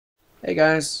Hey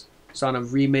guys, trying to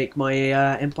remake my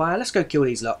empire. Let's go kill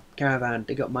these lot. Caravan,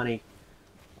 they got money.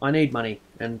 I need money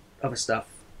and other stuff.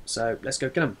 So let's go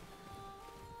kill them.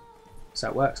 So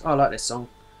it works. Oh, I like this song.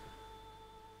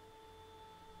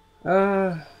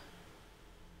 Yeah,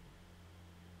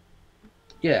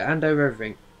 hand over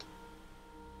everything.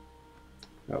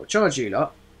 I'll charge you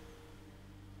lot.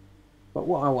 But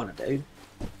what I want to do,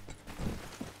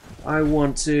 I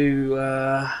want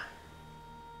to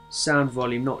sound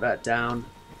volume, knock that down.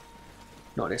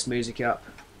 Knock this music up.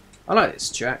 I like this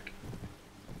track.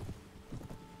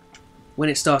 When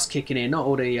it starts kicking in, not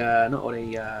all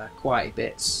the quiety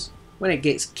bits. When it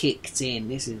gets kicked in,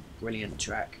 this is a brilliant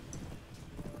track.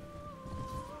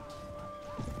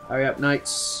 Hurry up,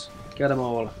 knights! Get them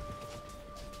all.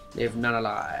 Leave none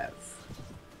alive.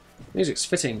 Music's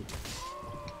fitting.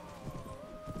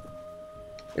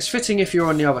 It's fitting if you're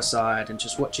on the other side and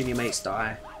just watching your mates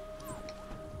die.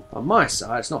 On my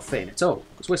side, it's not fitting at all,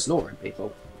 because we're slaughtering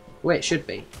people. The way it should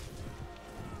be.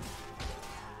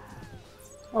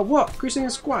 Oh, what? Crusader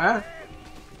Squire?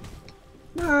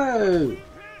 No!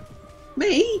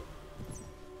 Me?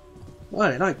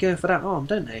 Well, they like going for that arm,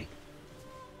 don't they?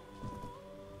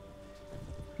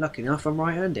 Lucky enough, I'm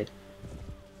right-handed.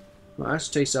 Right, let's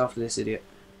chase after this idiot.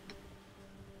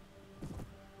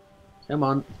 Come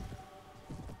on.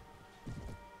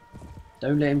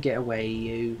 Don't let him get away,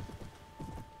 you.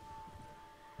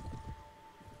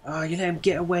 Oh, you let him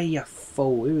get away, you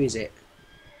fool. Who is it?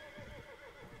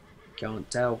 Can't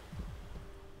tell.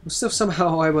 I'm still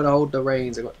somehow able to hold the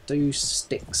reins. I've got two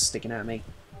sticks sticking at me.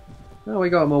 Oh,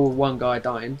 we got them all with one guy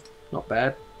dying. Not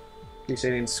bad.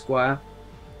 Crusading Squire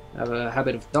have a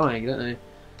habit of dying, don't they?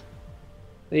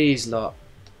 These lot.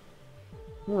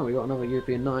 Oh, we got another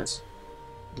European Knights.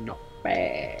 Not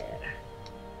bad.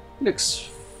 Looks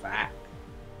fat.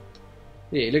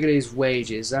 Yeah, look at these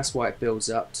wages. That's why it builds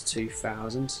up to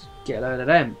 2,000. Get a load of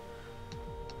them.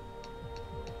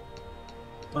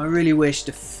 I really wish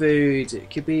the food, it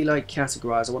could be like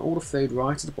categorised. I want all the food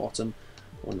right at the bottom.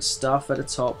 I want the stuff at the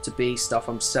top to be stuff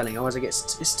I'm selling. Otherwise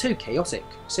it's too chaotic.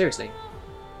 Seriously.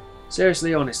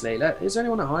 Seriously, honestly. Is there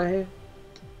anyone at high here?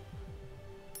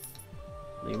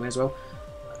 You may as well.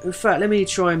 In fact, let me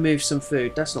try and move some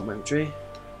food. That's not momentary.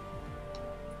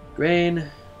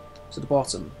 Grain to the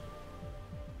bottom.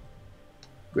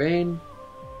 Grain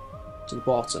to the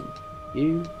bottom.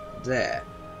 You there.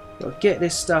 Gotta get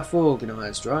this stuff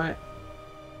organised, right?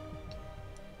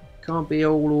 Can't be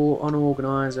all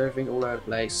unorganised, everything all over the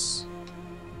place.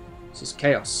 This is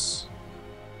chaos.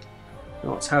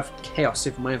 Not to have chaos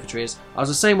if my infantry is. I was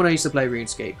the same when I used to play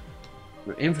RuneScape.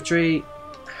 Infantry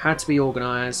had to be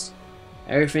organised,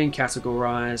 everything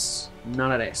categorised,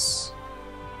 none of this.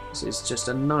 This is just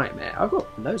a nightmare. I've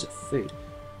got loads of food.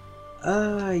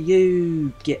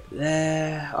 You get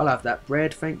there. I'll have that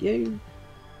bread, thank you.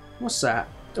 What's that?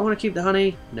 Don't want to keep the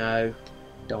honey? No.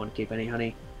 Don't want to keep any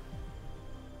honey.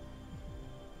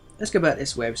 Let's go back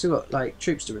this way. We've still got like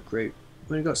troops to recruit.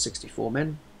 We've only got 64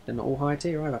 men. They're not all high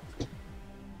tier either.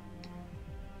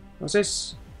 What's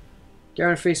this?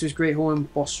 Garen feast with Great Hall in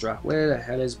Bostra. Where the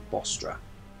hell is Bostra?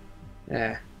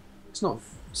 Yeah. It's not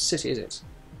a city, is it?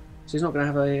 So he's not gonna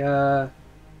have a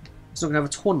he's not gonna have a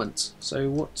tournament. So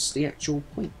what's the actual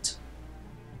point?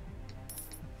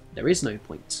 There is no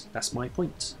point. That's my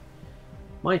point.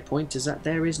 My point is that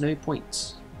there is no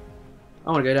point. I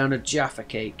want to go down to Jaffa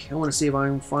Cake. I want to see if I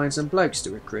can find some blokes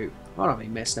to recruit. I don't be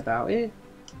messing about here.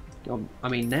 I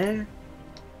mean there.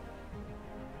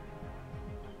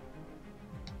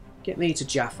 Get me to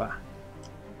Jaffa.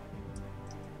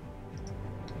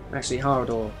 Actually,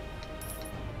 Harador.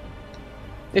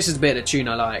 This is the bit of the tune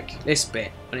I like. This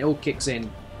bit. When it all kicks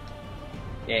in.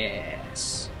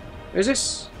 Yes. Who's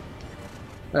this?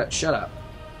 Shut up.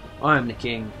 I am the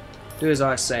king. Do as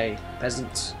I say,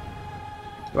 peasant.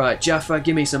 Right, Jaffa,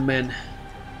 give me some men.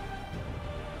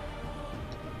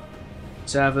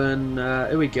 Tavern,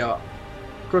 who we got?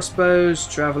 Crossbows,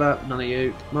 Traveller, none of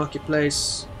you.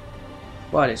 Marketplace.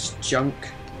 Why this junk?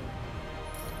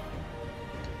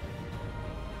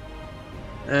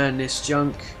 And this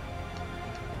junk.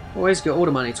 Always got all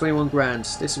the money, 21 grand.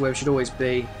 This is where we should always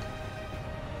be.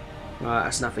 Right,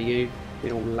 that's enough of you.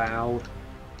 Being all loud.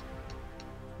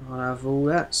 I'll have all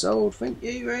that sold, thank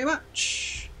you very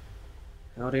much.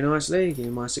 I'll do nicely, give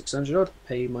me my 600 odd,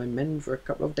 pay my men for a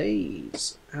couple of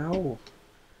days. Ow.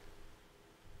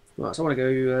 Right, so I want to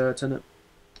go turn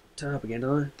up again,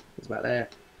 don't I? It's about there.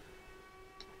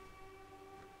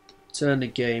 Turn the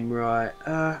game right.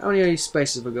 How many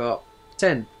spaces have we got?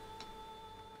 10.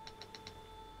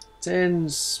 10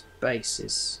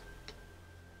 spaces.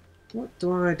 What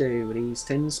do I do with these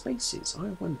 10 spaces? I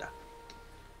wonder.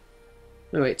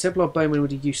 No wait, Templar bowmen were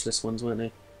the useless ones, weren't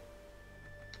they?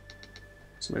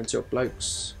 Some Antioch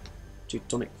blokes.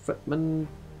 Teutonic footmen.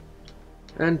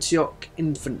 Antioch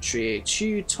infantry.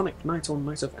 Teutonic knight or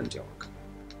knight of Antioch.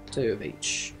 2 of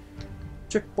each.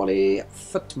 Tripoli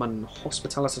footmen.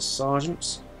 Hospitalitas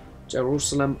sergeants.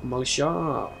 Jerusalem militia.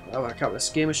 Oh, a couple of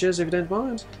skirmishers if you don't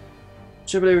mind.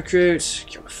 Tripoli recruit.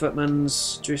 Couple of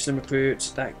footmans. Jerusalem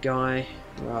recruit. That guy.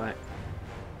 Right.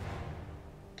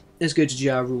 Let's go to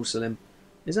Jerusalem.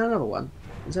 Is that another one?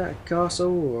 Is that a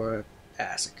castle or a...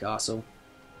 Ah, it's a castle.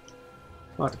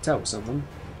 Hard to tell with something.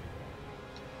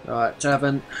 Alright,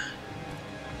 Javin.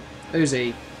 Who's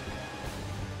he?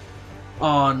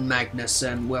 On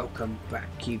Magnuson, welcome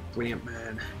back, you brilliant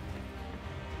man.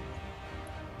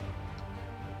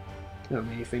 Not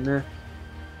anything there.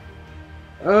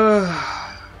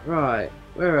 Right,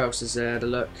 where else is there to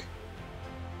look?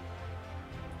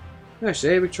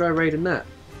 Actually, we try raiding that.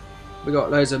 We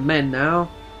got loads of men now.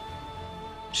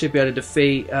 Should be able to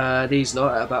defeat these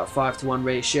lot at about 5-to-1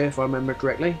 ratio, if I remember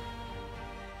correctly.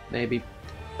 Maybe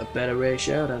a better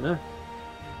ratio, I don't know.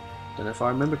 Don't know if I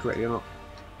remember correctly or not.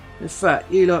 In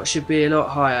fact, you lot should be a lot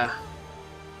higher.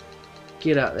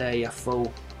 Get up there, you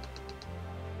fool.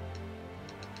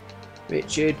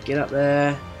 Richard, get up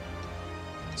there.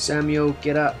 Samuel,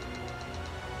 get up.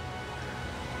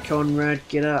 Conrad,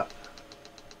 get up.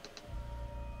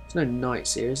 There's no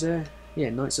knights here, is there? Yeah,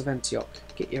 Knights of Antioch.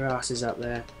 Get your asses up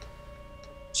there.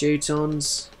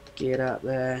 Teutons, get up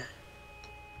there.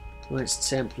 Knights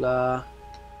Templar.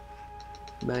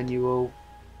 Manuel.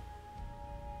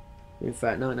 In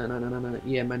fact, no.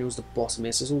 Yeah, Manuel's the bottom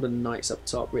here, so it's all the knights up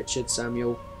top. Richard,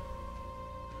 Samuel.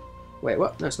 Wait,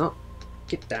 what? No, it's not.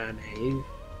 Get down here, you.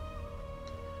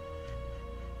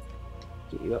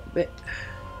 Get you up a bit.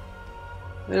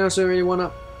 Anyone else really want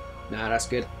up? Nah, that's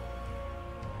good.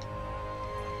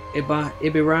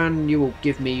 Ibiran, you will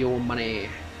give me your money.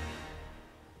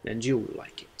 And you'll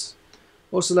like it.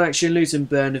 All selection, loot and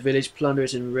burn the village, plunder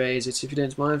it and raise it if you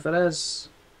don't mind, fellas.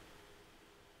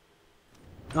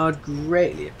 I'd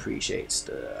greatly appreciate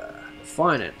the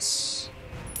finance.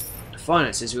 The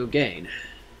finances we'll gain.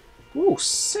 Ooh,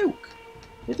 silk.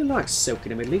 They do like silk in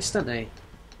the Middle East, don't they?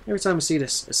 Every time I see a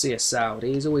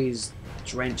Saudi, he's always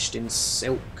drenched in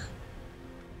silk.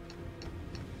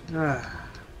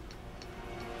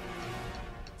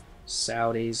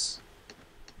 Saudis.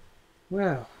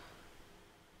 Well.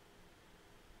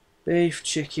 Beef,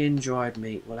 chicken, dried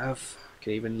meat. We'll have.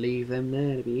 Could even leave them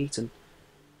there to be eaten.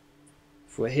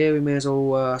 If we're here, we may as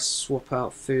well swap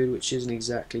out food which isn't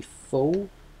exactly full.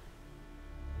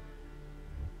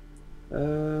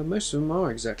 Most of them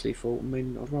are exactly full. I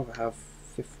mean, I'd rather have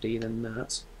 50 than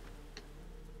that.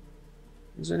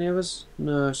 Is there any others?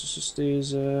 No, it's just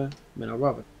these. I mean, I'd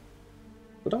rather.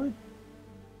 Would I?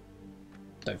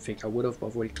 Don't think I would have, but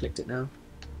I've already clicked it now.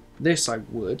 This I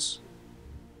would.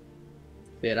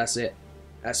 Yeah, that's it.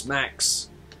 That's max.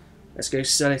 Let's go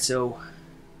sell it all.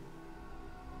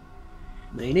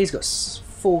 I mean, he's got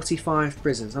 45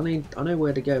 prisons. I mean, I know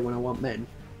where to go when I want men.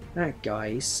 That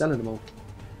guy, he's selling them all.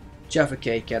 Jaffa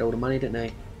Cake had all the money, didn't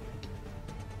they?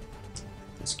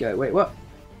 Let's go. Wait, what?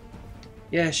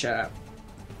 Yeah, shut up.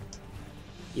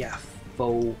 Yeah,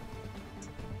 fool.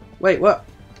 Wait, what?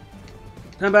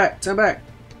 Turn back, turn back.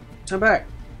 Turn back.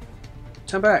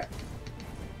 Turn back.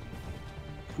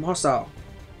 I'm hostile.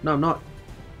 No, I'm not.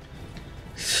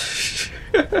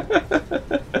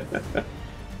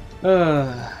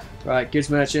 Right, goods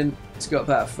merchant. It's got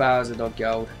about 1,000 odd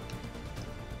gold.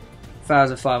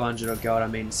 1,500 odd gold, I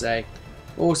mean to say.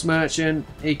 Horse merchant.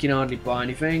 He can hardly buy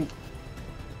anything.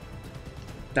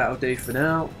 That'll do for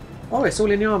now. Oh, it's all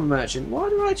in the armor merchant. Why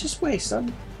do I just waste?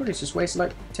 I'm probably just wasted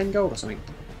like 10 gold or something.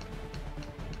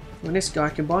 When this guy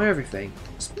can buy everything.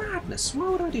 It's madness. Why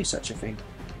would I do such a thing?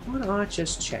 Why don't I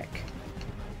just check?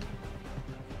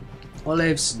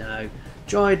 Olives? No.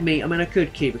 Dried meat? I mean, I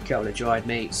could keep a couple of dried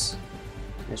meats.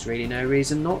 There's really no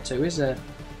reason not to, is there?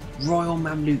 Royal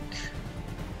Mamluk.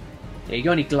 Yeah, you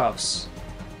got any gloves?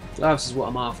 Gloves is what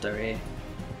I'm after here.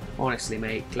 Honestly,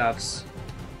 mate, gloves.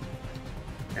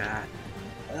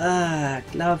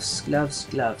 Gloves, gloves,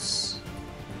 gloves.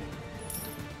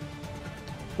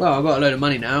 Well, I've got a load of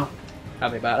money now.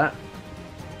 Happy about that.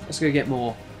 Let's go get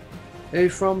more. Who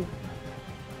from?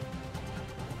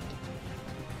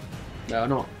 No,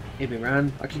 not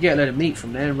Ibiran. I could get a load of meat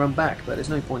from there and run back, but there's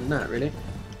no point in that, really.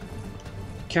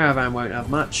 Caravan won't have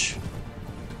much.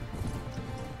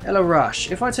 Ella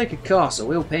Rush. If I take a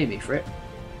castle, he'll pay me for it.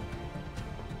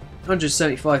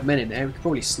 175 men in there. We could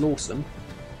probably slaughter them.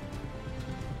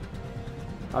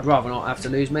 I'd rather not have to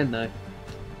lose men, though.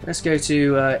 Let's go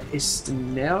to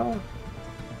Istanbul.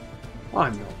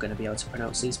 I'm not going to be able to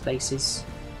pronounce these places.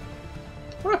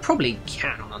 Well, I probably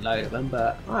can on a load of them,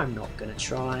 but I'm not going to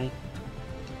try.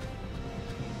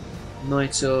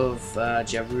 Knight of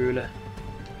Jarula.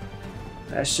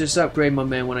 Let's just upgrade my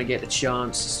men when I get the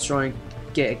chance. Let's try and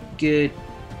get a good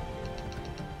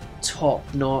top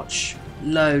notch.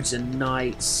 Loads of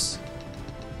knights.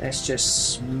 Let's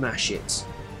just smash it.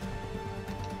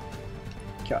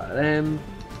 Cut them.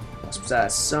 Hospital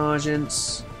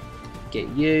sergeants. Get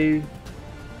you.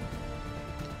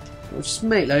 We'll just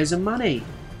make loads of money.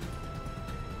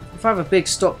 If I have a big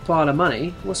stockpile of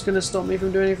money, what's going to stop me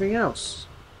from doing anything else?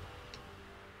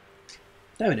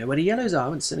 Don't know where the yellows are. I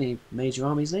haven't seen any major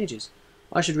armies in ages.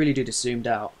 I should really do this zoomed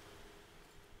out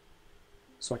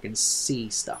so I can see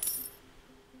stuff.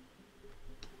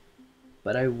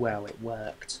 But oh well, it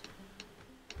worked.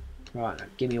 Right, now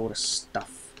give me all the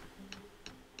stuff.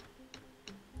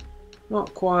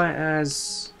 Not quite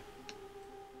as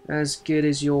good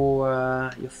as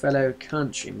your fellow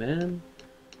countrymen,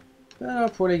 but I'll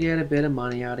probably get a bit of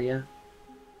money out of you.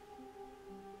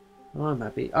 I'm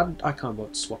happy. I can't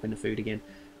bother swapping the food again.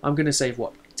 I'm going to save,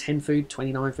 what, 10 food,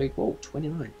 29 food? Whoa,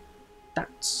 29.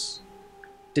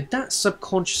 Did that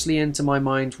subconsciously enter my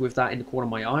mind with that in the corner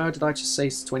of my eye, or did I just say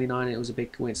 29 and it was a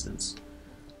big coincidence?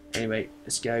 Anyway,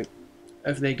 let's go.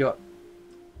 Over there you got...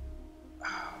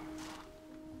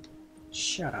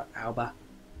 Shut up, Alba.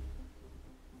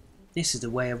 This is the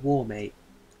way of war, mate.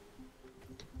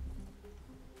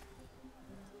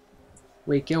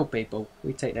 We kill people.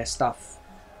 We take their stuff.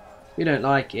 If you don't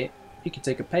like it, you can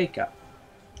take a pay cut.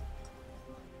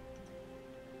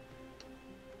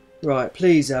 Right,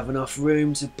 please have enough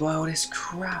room to buy all this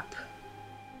crap.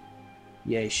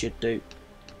 Yeah, you should do.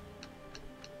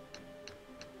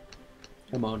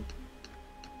 Come on.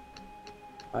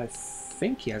 I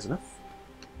think he has enough.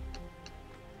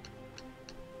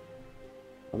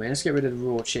 I mean, let's get rid of the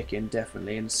raw chicken,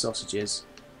 definitely, and sausages,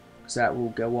 because that will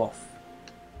go off.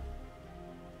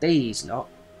 These lot.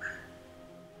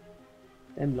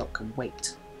 Them lot can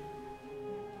wait.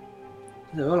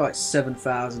 There were like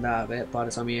 7,000 out of it by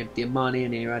the time you had the money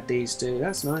and then you had these two.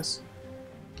 That's nice.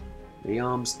 The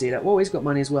arms did it. Oh, he's got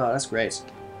money as well. That's great.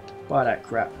 Buy that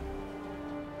crap.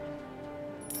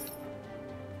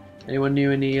 Anyone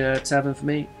new in the tavern for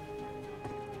me?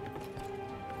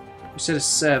 You said of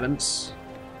servants.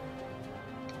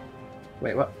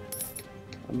 Wait, what?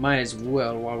 I might as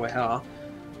well while we're here. I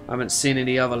haven't seen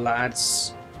any other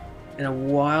lads in a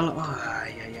while. Ah,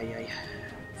 yeah.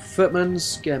 Footmen,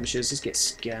 skirmishers. Let's get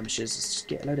skirmishers. Let's just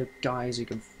get a load of guys who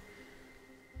can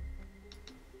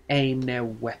aim their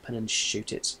weapon and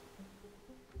shoot it.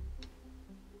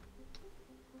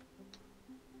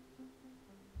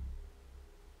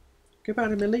 Go back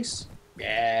to the Middle East?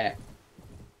 Yeah.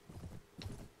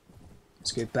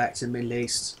 Let's go back to the Middle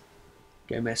East.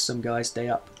 Go mess some guy's day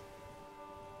up.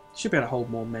 Should be able to hold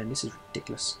more men. This is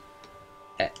ridiculous.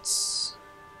 Ets.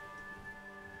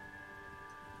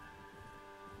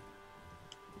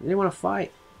 Do they want to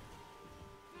fight?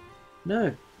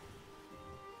 No.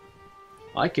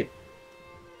 I could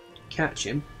catch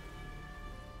him.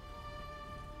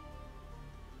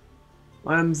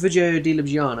 I am Vujo De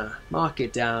Ljubljana. Mark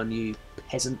it down, you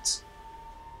peasant.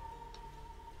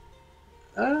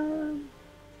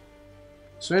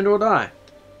 Surrender or die.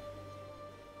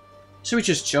 Should we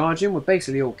just charge him? We're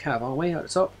basically all cav, aren't we, at the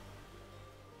top?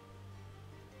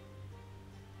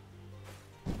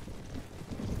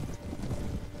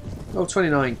 Oh,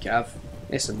 29 cav.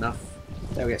 It's enough.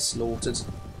 They'll get slaughtered.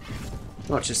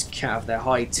 Not just cav, they're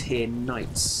high tier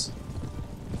knights.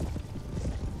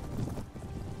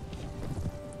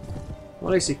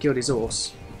 Well, at least he killed his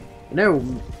horse. And they're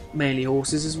all mainly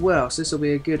horses as well, so this will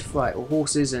be a good fight. Or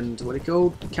horses and, what are they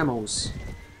called? Camels.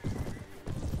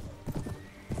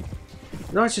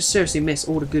 Did I just seriously miss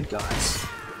all the good guys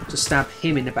to stab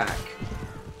him in the back?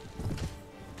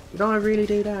 Did I really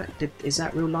do that? Is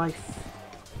that real life?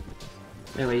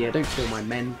 Anyway, yeah, don't kill my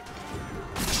men.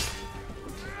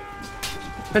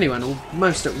 If anyone will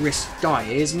most at risk die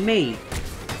is me.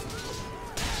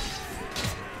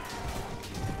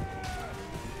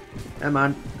 Come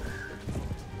on.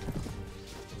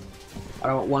 I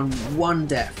don't want one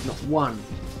death, not one.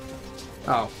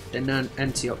 Oh, then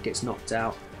Antioch gets knocked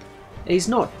out. He's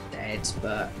not dead,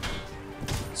 but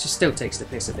it just still takes the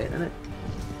piss a bit, doesn't it?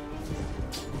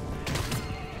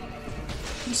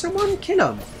 Can someone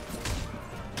kill him?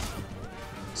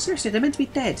 Seriously, they're meant to be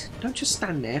dead. Don't just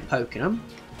stand there poking them.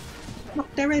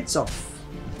 Knock their heads off.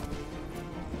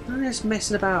 Don't just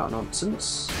messing about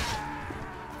nonsense.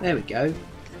 There we go.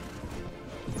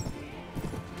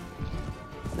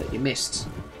 But you missed.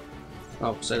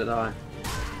 Oh, so did I.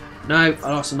 No,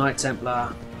 I lost a Knight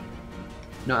Templar.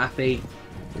 Not happy.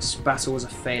 This battle was a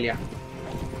failure.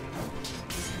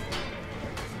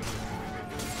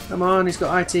 Come on, he's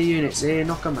got IT units here.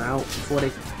 Knock them out before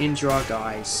they injure our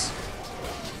guys.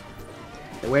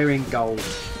 They're wearing gold.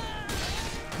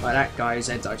 Like that guy's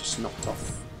head I just knocked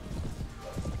off.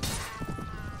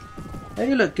 They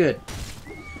do look good.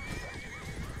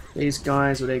 These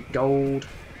guys with their gold.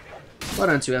 Why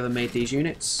don't you ever made these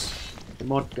units? The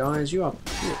mod guys, you're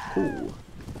cool.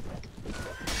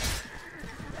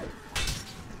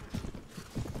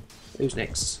 Who's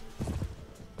next?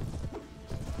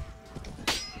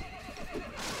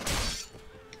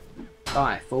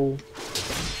 Die, fool.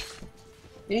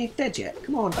 He ain't dead yet.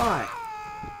 Come on, die.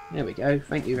 There we go.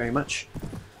 Thank you very much.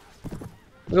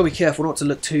 I've got to be careful not to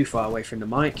look too far away from the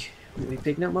mic. It'll be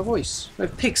picking up my voice.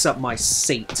 It picks up my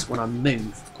seat when I move.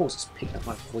 Of course it's picking up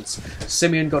my voice.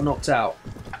 Simeon got knocked out.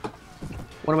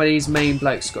 One of these main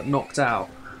blokes got knocked out.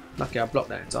 Lucky I blocked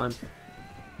that in time.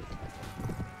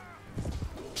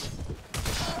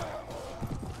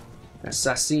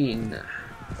 Assassin.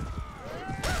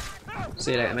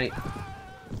 See you later, mate.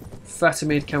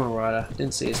 Fatimid Camel Rider.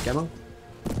 Didn't see his camel.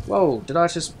 Whoa, did I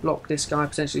just block this guy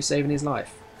potentially saving his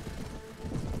life?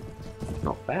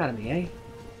 Not bad of me, eh?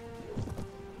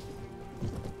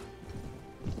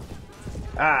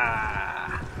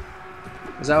 Ah!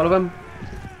 Is that all of them?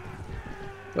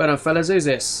 Well done, fellas. Who's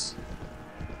this?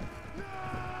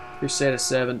 Crusader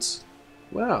servant.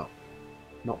 Well,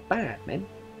 not bad, men.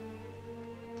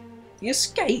 He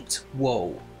escaped?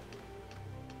 Whoa.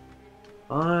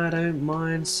 I don't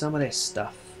mind some of this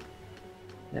stuff.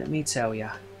 Let me tell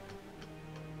ya.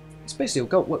 It's basically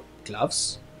got what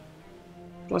gloves?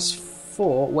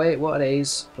 +4. Wait, what are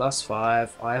these? +5.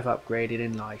 I have upgraded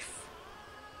in life.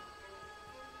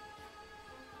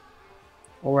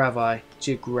 Or have I?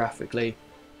 Geographically.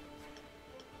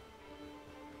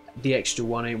 The extra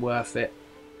one ain't worth it.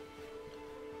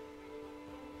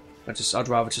 I'd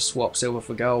rather just swap silver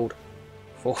for gold.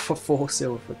 4 for 4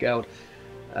 silver for gold.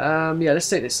 Yeah, let's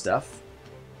take this stuff.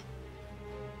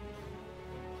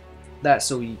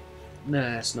 That's all.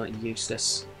 Nah, it's not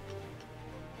useless.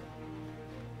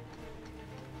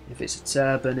 If it's a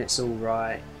turban, it's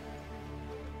alright.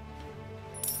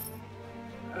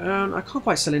 I can't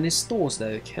quite sell in his stores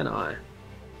though, can I?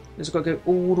 I've got to go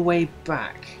all the way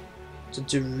back to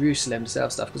Jerusalem to sell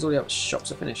stuff because all the other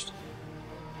shops are finished.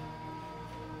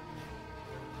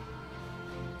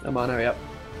 Come on, hurry up.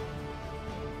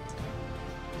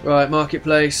 Right,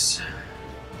 marketplace.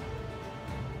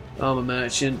 I'm a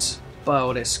merchant. Buy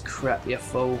all this crap, you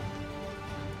fool.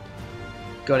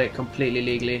 Got it completely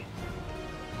legally.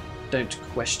 Don't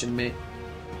question me.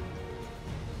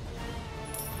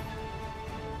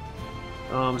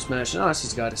 Arms merchant. Oh, that's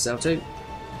just a guy to sell to.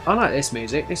 I like this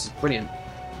music. This is brilliant.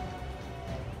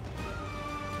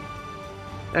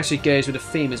 Actually goes with the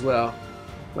theme as well.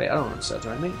 Wait, I don't want to sell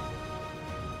to me.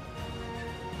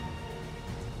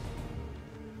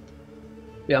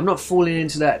 Yeah, I'm not falling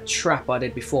into that trap I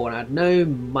did before and I had no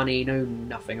money, no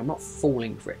nothing. I'm not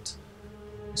falling for it.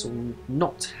 This will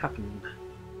not happen.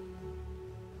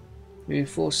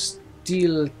 Reinforced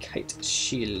steel kite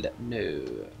shield. No,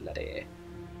 laddie.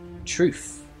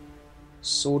 Truth.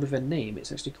 Sword of a name.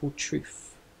 It's actually called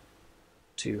Truth.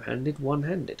 Two-handed,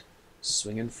 one-handed.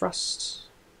 Swing and thrust.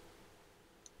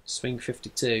 Swing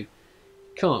 52.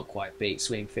 Can't quite beat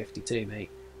swing 52,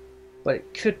 mate. But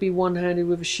it could be one-handed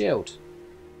with a shield.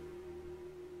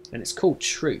 And it's called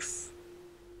Truth.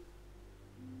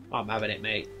 I'm having it,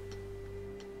 mate.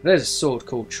 There's a sword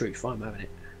called Truth. I'm having it.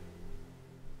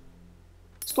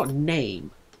 It's got a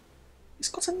name. It's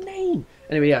got a name.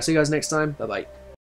 Anyway, yeah, see you guys next time. Bye-bye.